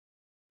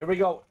Here we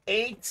go.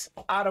 8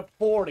 out of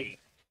 40.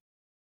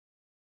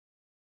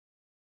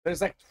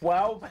 There's like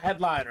 12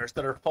 headliners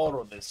that are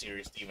photoed this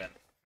series, Steven.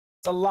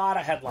 It's a lot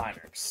of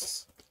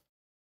headliners.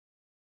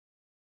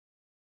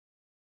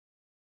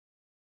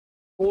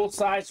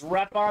 Full-size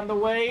rep on the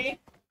way.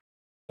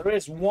 There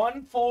is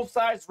one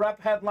full-size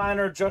rep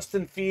headliner,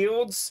 Justin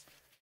Fields.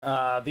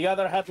 The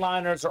other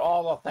headliners are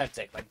all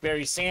authentic, like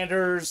Barry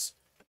Sanders,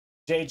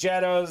 Jay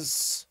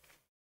Jettas.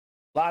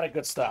 A lot of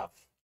good stuff.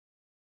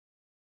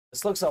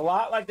 This looks a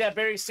lot like that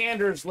Barry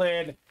Sanders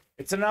lid.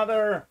 It's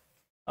another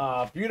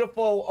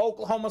beautiful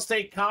Oklahoma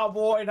State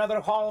Cowboy, another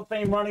Hall of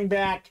Fame running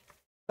back,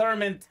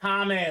 Thurman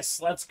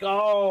Thomas. Let's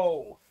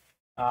go.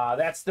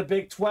 That's the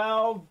Big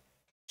 12.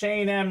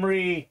 Shane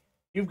Emery,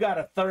 you've got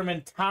a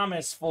Thurman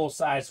Thomas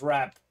full-size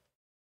rep.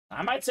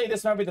 I might say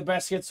this might be the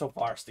best hit so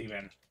far,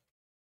 Steven.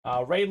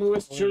 Ray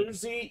Lewis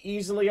jersey,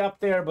 easily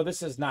up there, but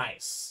this is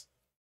nice.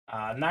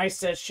 Nice,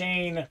 says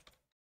Shane.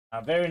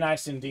 Very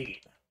nice indeed.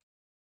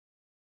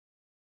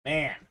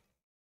 Man,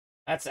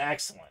 that's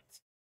excellent.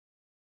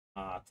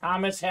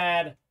 Thomas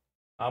had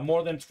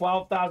more than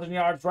 12,000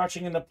 yards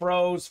rushing in the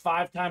pros,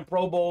 5-time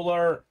Pro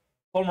Bowler,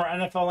 former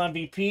NFL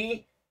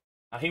MVP.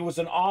 He was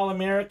an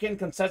All-American,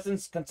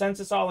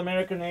 consensus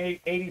All-American in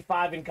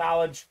 85 in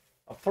college,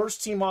 a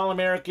first-team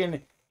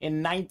All-American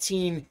in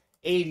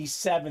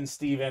 1987,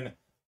 Steven.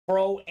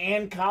 Pro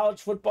and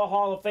college football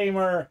Hall of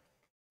Famer.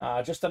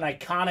 Just an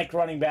iconic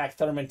running back,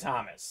 Thurman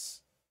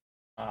Thomas.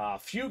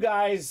 Few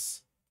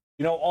guys,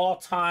 all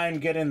time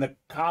get in the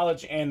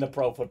college and the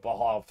Pro Football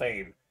Hall of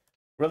Fame.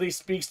 Really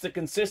speaks to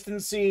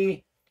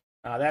consistency.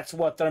 That's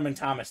what Thurman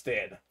Thomas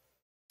did.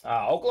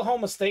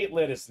 Oklahoma State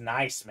lid is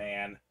nice,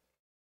 man.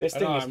 This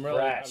thing is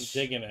fresh. I'm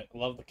digging it.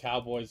 Love the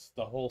Cowboys,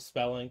 the whole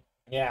spelling.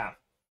 Yeah.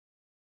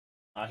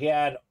 He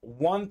had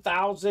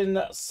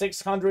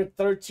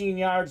 1,613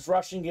 yards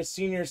rushing his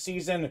senior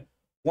season,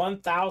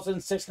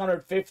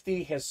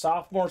 1,650 his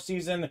sophomore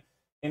season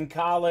in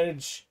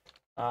college.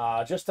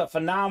 Just a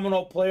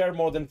phenomenal player,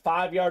 more than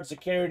 5 yards a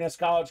carry in his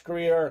college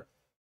career.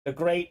 The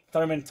great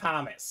Thurman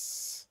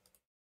Thomas.